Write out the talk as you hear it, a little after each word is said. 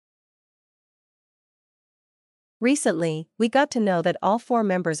Recently, we got to know that all four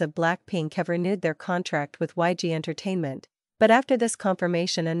members of Blackpink have renewed their contract with YG Entertainment, but after this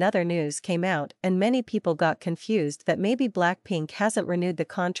confirmation another news came out and many people got confused that maybe Blackpink hasn't renewed the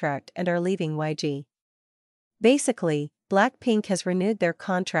contract and are leaving YG. Basically, Blackpink has renewed their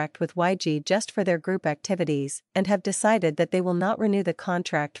contract with YG just for their group activities and have decided that they will not renew the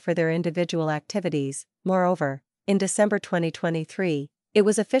contract for their individual activities. Moreover, in December 2023, it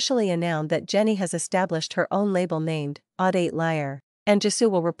was officially announced that Jennie has established her own label named Ateez, and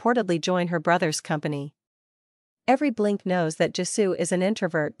Jisoo will reportedly join her brother's company. Every blink knows that Jisoo is an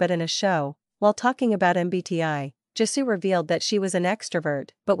introvert, but in a show, while talking about MBTI, Jisoo revealed that she was an extrovert,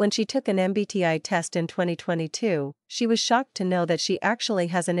 but when she took an MBTI test in 2022, she was shocked to know that she actually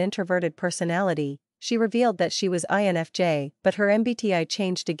has an introverted personality. She revealed that she was INFJ, but her MBTI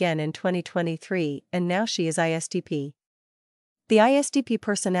changed again in 2023 and now she is ISTP. The ISTP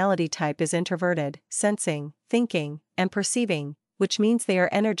personality type is introverted, sensing, thinking, and perceiving, which means they are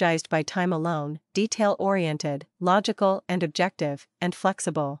energized by time alone, detail-oriented, logical and objective, and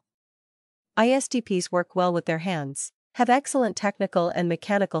flexible. ISTPs work well with their hands, have excellent technical and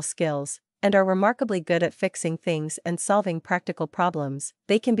mechanical skills, and are remarkably good at fixing things and solving practical problems.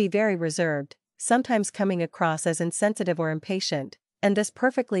 They can be very reserved, sometimes coming across as insensitive or impatient, and this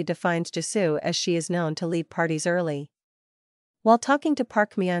perfectly defines Jisoo as she is known to leave parties early. While talking to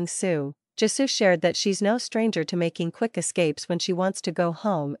Park Myung-soo, Jisoo shared that she's no stranger to making quick escapes when she wants to go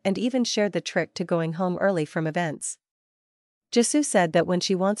home and even shared the trick to going home early from events. Jisoo said that when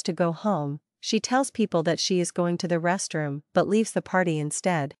she wants to go home, she tells people that she is going to the restroom but leaves the party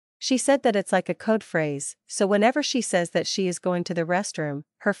instead. She said that it's like a code phrase, so whenever she says that she is going to the restroom,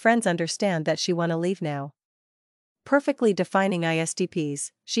 her friends understand that she wanna leave now. Perfectly defining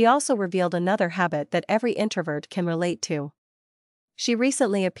ISTPs, she also revealed another habit that every introvert can relate to. She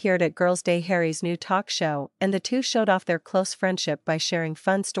recently appeared at Girls' Day Harry's new talk show and the two showed off their close friendship by sharing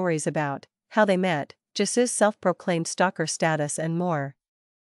fun stories about how they met, Jisoo's self-proclaimed stalker status and more.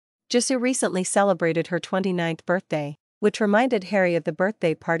 Jisoo recently celebrated her 29th birthday, which reminded Harry of the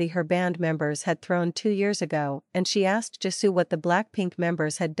birthday party her band members had thrown 2 years ago, and she asked Jisoo what the Blackpink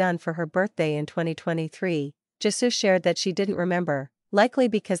members had done for her birthday in 2023. Jisoo shared that she didn't remember, likely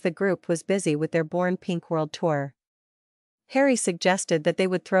because the group was busy with their Born Pink World Tour. Harry suggested that they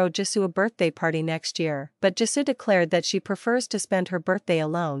would throw Jisoo a birthday party next year, but Jisoo declared that she prefers to spend her birthday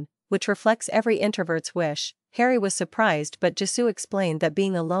alone, which reflects every introvert's wish. Harry was surprised, but Jisoo explained that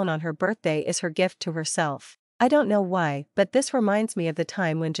being alone on her birthday is her gift to herself. I don't know why, but this reminds me of the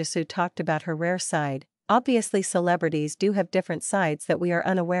time when Jisoo talked about her rare side. Obviously celebrities do have different sides that we are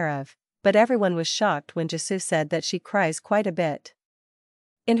unaware of, but everyone was shocked when Jisoo said that she cries quite a bit.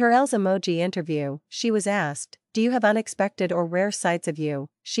 In her L's emoji interview, she was asked, "Do you have unexpected or rare sides of you?"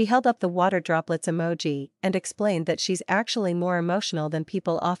 She held up the water droplets emoji and explained that she's actually more emotional than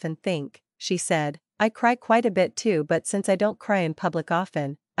people often think. She said, "I cry quite a bit too, but since I don't cry in public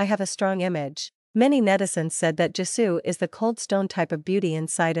often, I have a strong image." Many netizens said that Jisoo is the cold stone type of beauty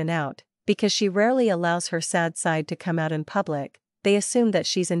inside and out, because she rarely allows her sad side to come out in public. They assume that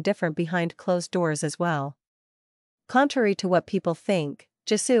she's indifferent behind closed doors as well. Contrary to what people think,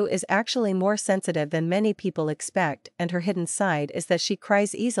 Jisoo is actually more sensitive than many people expect, and her hidden side is that she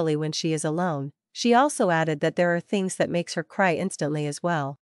cries easily when she is alone. She also added that there are things that makes her cry instantly as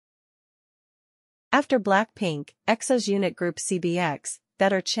well. After Blackpink, EXO's unit group CBX,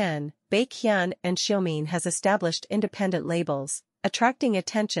 that are Chen, Baekhyun and Xiumin has established independent labels, attracting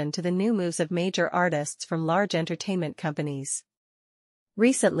attention to the new moves of major artists from large entertainment companies.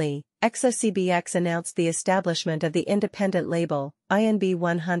 Recently, EXO CBX announced the establishment of the independent label, INB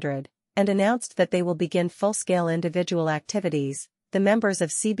 100, and announced that they will begin full-scale individual activities. The members of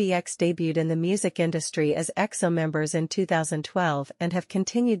CBX debuted in the music industry as EXO members in 2012 and have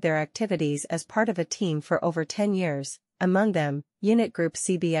continued their activities as part of a team for over 10 years. Among them, unit group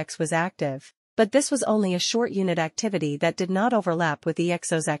CBX was active, but this was only a short unit activity that did not overlap with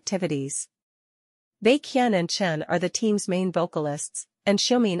EXO's activities. Baekhyun and Chen are the team's main vocalists, and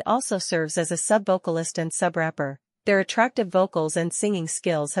Xiumin also serves as a sub-vocalist and sub-rapper. Their attractive vocals and singing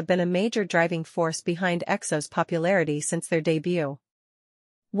skills have been a major driving force behind EXO's popularity since their debut.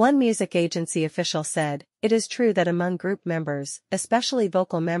 One music agency official said, "It is true that among group members, especially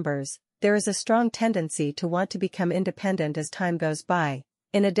vocal members, there is a strong tendency to want to become independent as time goes by.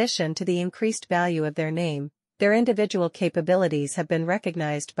 In addition to the increased value of their name, their individual capabilities have been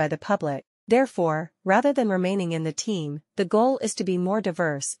recognized by the public. Therefore, rather than remaining in the team, the goal is to be more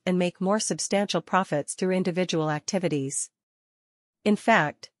diverse and make more substantial profits through individual activities." In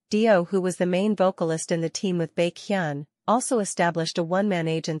fact, Dio, who was the main vocalist in the team with Baekhyun, also established a one-man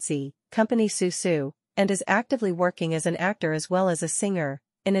agency, Company Susu, and is actively working as an actor as well as a singer.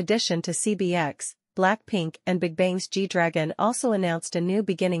 In addition to CBX, Blackpink and Big Bang's G-Dragon also announced a new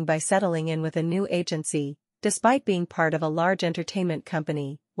beginning by settling in with a new agency, despite being part of a large entertainment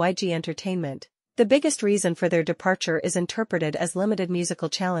company, YG Entertainment. The biggest reason for their departure is interpreted as limited musical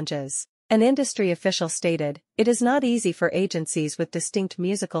challenges. An industry official stated, "It is not easy for agencies with distinct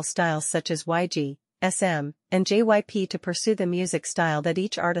musical styles such as YG, SM, and JYP to pursue the music style that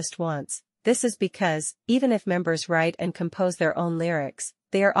each artist wants. This is because, even if members write and compose their own lyrics,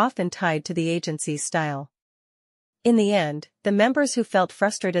 they are often tied to the agency's style." In the end, the members who felt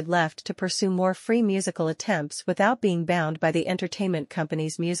frustrated left to pursue more free musical attempts without being bound by the entertainment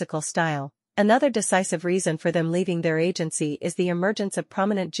company's musical style. Another decisive reason for them leaving their agency is the emergence of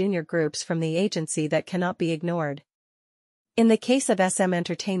prominent junior groups from the agency that cannot be ignored. In the case of SM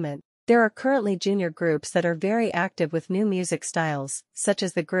Entertainment, there are currently junior groups that are very active with new music styles, such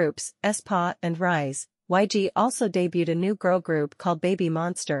as the groups aespa and Rise. YG also debuted a new girl group called Baby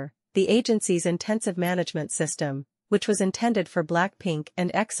Monster. The agency's intensive management system, which was intended for Blackpink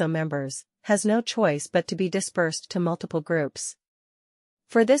and EXO members, has no choice but to be dispersed to multiple groups.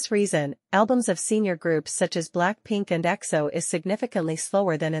 For this reason, albums of senior groups such as Blackpink and EXO is significantly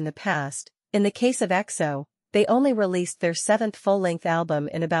slower than in the past. In the case of EXO, they only released their 7th full-length album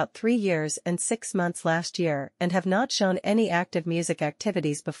in about 3 years and 6 months last year and have not shown any active music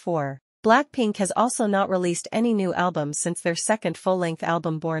activities before. Blackpink has also not released any new albums since their 2nd full-length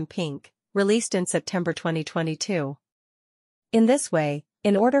album Born Pink, released in September 2022. In this way,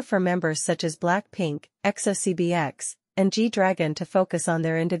 in order for members such as Blackpink, EXO CBX, and G-Dragon to focus on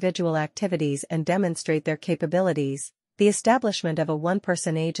their individual activities and demonstrate their capabilities, the establishment of a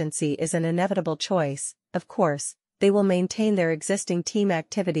one-person agency is an inevitable choice. Of course, they will maintain their existing team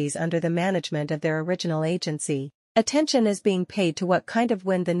activities under the management of their original agency. Attention is being paid to what kind of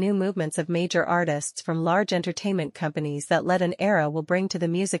wind the new movements of major artists from large entertainment companies that led an era will bring to the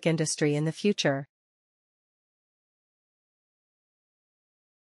music industry in the future.